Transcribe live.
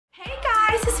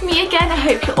it's me again. I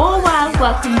hope you're all well.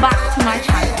 Welcome back to my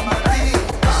channel.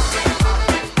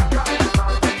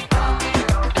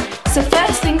 So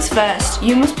first things first,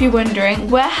 you must be wondering,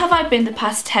 where have I been the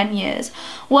past 10 years?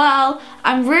 Well,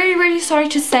 I'm really sorry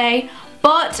to say,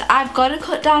 but I've got to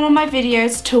cut down on my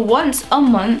videos to once a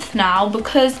month now,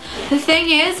 because the thing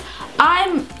is,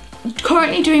 I'm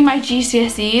currently doing my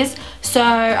GCSEs, so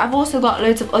I've also got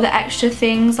loads of other extra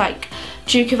things like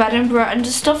Duke of Edinburgh and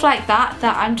just stuff like that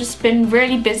I've just been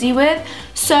really busy with.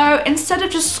 So instead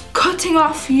of just cutting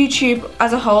off YouTube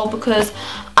as a whole, because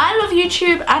I love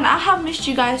YouTube and I have missed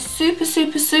you guys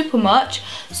super much,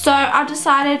 so I've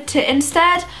decided to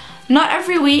instead, not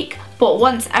every week but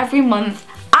once every month,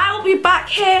 I will be back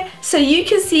here so you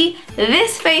can see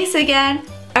this face again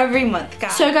every month,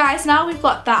 guys. So guys, now we've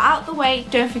got that out the way,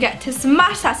 don't forget to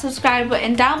smash that subscribe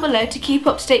button down below to keep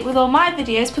up to date with all my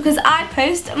videos, because I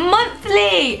post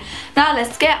monthly. Now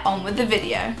let's get on with the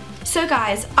video. So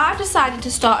guys, I've decided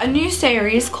to start a new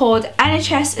series called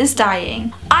NHS Is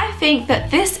Dying. I think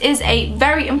that this is a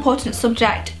very important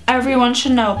subject everyone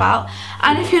should know about,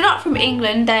 and if you're not from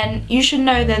England, then you should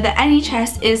know that the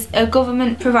NHS is a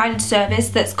government provided service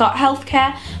that's got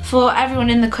healthcare for everyone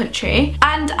in the country,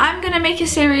 and I'm going to make a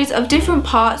series of different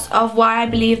parts of why I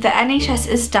believe the NHS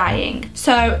is dying,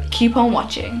 so keep on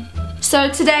watching. So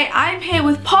today I'm here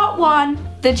with part 1,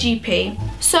 the GP.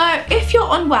 So if you're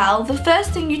unwell, the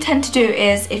first thing you tend to do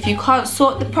is, if you can't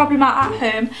sort the problem out at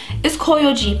home, is call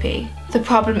your GP. The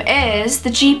problem is, the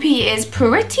GP is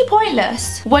pretty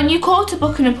pointless. When you call to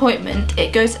book an appointment,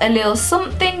 it goes a little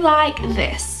something like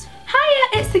this.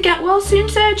 Hiya, it's the Get Well Soon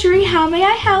surgery, how may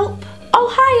I help? Oh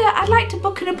hiya, I'd like to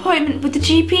book an appointment with the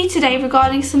GP today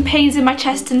regarding some pains in my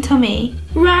chest and tummy.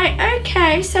 Right,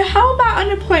 okay, so how about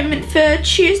an appointment for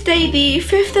Tuesday the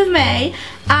 5th of May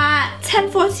at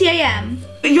 10:40 AM?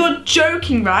 You're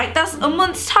joking, right? That's a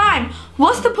month's time.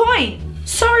 What's the point?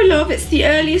 Sorry love, it's the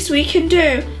earliest we can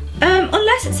do.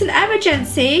 Unless it's an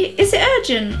emergency. Is it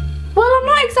urgent? Well, I'm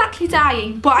not exactly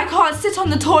dying, but I can't sit on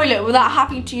the toilet without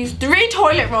having to use 3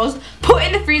 toilet rolls put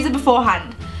in the freezer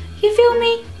beforehand. You feel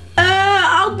me?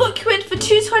 I'll book you in for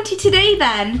 2:20 today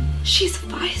then. She's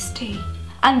feisty.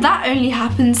 And that only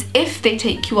happens if they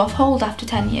take you off hold after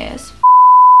 10 years.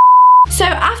 So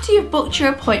after you've booked your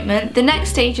appointment, the next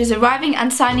stage is arriving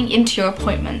and signing into your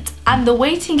appointment. And the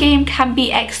waiting game can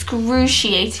be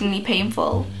excruciatingly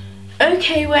painful.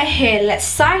 Okay, we're here. Let's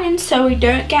sign in so we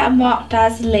don't get marked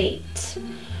as late.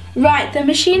 Right, the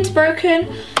machine's broken.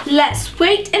 Let's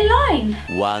wait in line.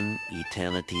 1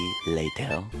 eternity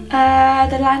later.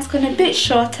 The line's gone a bit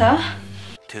shorter.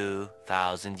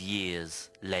 2,000 years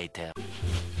later.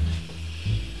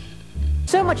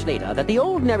 So much later that the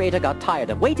old narrator got tired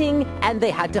of waiting and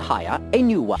they had to hire a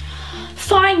new one.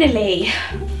 Finally.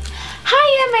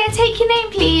 Hiya, may I take your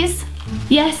name please?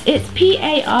 Yes, it's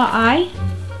P-A-R-I.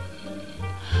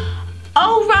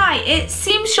 Oh right, it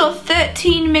seems you're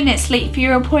 13 minutes late for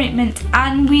your appointment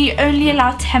and we only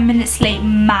allow 10 minutes late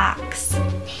max.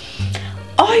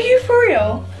 Are you for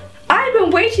real? I've been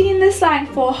waiting in this line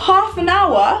for half an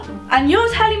hour and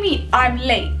you're telling me I'm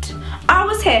late. I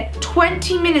was here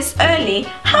 20 minutes early.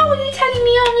 How are you telling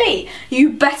me I'm late? You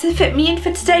better fit me in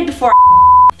for today before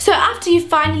So after you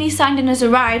finally signed in as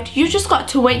arrived, you just got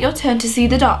to wait your turn to see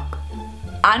the doc.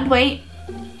 And wait,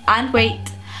 and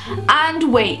wait,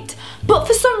 and wait. But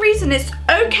for some reason it's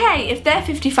okay if they're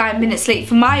 55 minutes late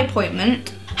for my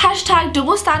appointment. Hashtag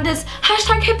double standards,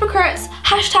 hashtag hypocrites,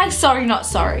 hashtag sorry not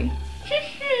sorry.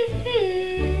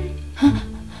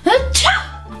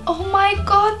 Oh my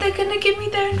god, they're gonna give me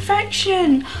their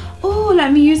infection. Oh,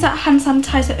 let me use that hand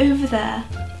sanitizer over there.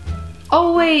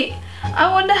 Oh wait,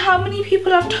 I wonder how many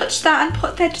people have touched that and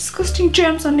put their disgusting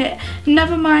germs on it.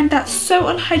 Never mind, that's so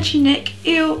unhygienic.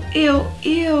 Ew, ew,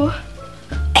 ew.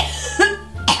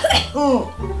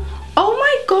 Oh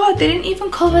my god, they didn't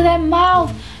even cover their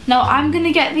mouth. Now I'm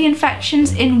gonna get the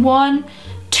infections in 1,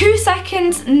 2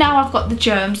 seconds. Now I've got the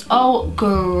germs. Oh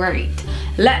great.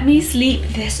 Let me sleep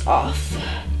this off.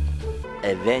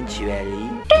 Eventually.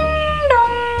 Ding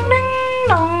dong, ding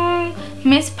dong.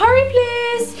 Miss Purry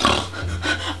please.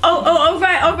 Oh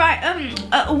right.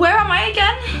 Where am I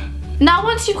again? Now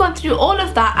once you've gone through all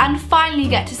of that and finally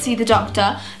get to see the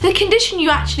doctor, the condition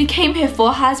you actually came here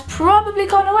for has probably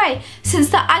gone away, since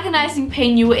the agonising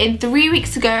pain you were in 3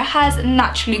 weeks ago has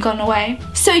naturally gone away.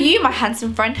 So you, my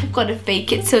handsome friend, have got to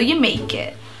fake it till you make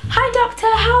it. Hi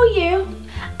doctor, how are you?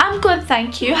 I'm good,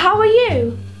 thank you. How are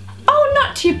you? Oh,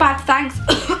 not too bad, thanks.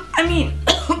 I mean,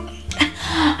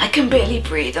 I can barely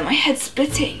breathe and my head's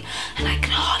splitting and I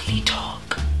can hardly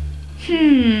talk.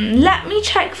 Let me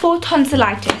check for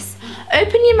tonsillitis.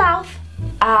 Open your mouth.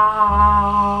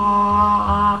 Ah.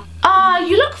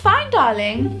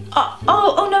 darling?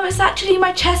 Oh no, it's actually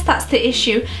my chest that's the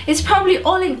issue. It's probably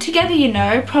all linked together, you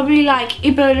know, probably like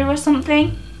Ebola or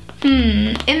something.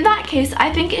 In that case,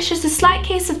 I think it's just a slight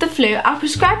case of the flu. I'll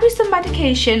prescribe you some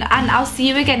medication and I'll see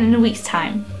you again in a week's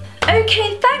time.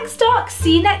 Okay, thanks doc,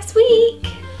 see you next week.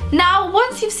 Now,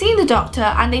 once you've seen the doctor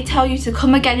and they tell you to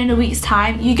come again in a week's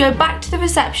time, you go back to the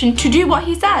reception to do what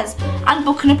he says and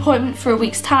book an appointment for a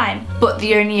week's time. But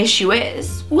the only issue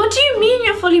is, what do you mean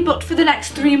you're fully booked for the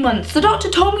next 3 months? The doctor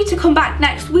told me to come back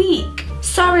next week.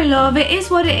 Sorry love, it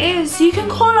is what it is. You can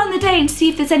call on the day and see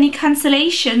if there's any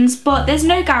cancellations, but there's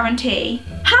no guarantee.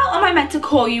 How am I meant to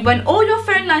call you when all your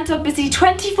phone lines are busy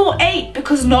 24/8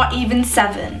 because not even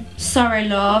 7? Sorry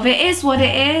love, it is what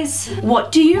it is.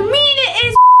 What do you mean it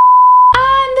is?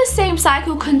 And the same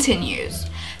cycle continues.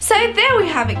 So there we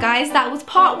have it guys, that was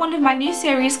part 1 of my new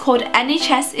series called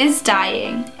NHS Is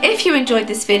Dying. If you enjoyed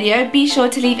this video, be sure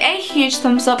to leave a huge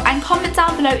thumbs up and comment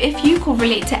down below if you could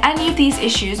relate to any of these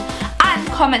issues, and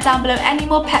comment down below any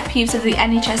more pet peeves of the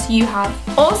NHS you have.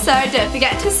 Also, don't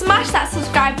forget to smash that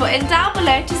subscribe button down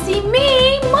below to see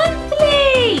me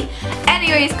monthly.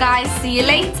 Anyways guys, see you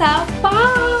later,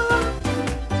 bye.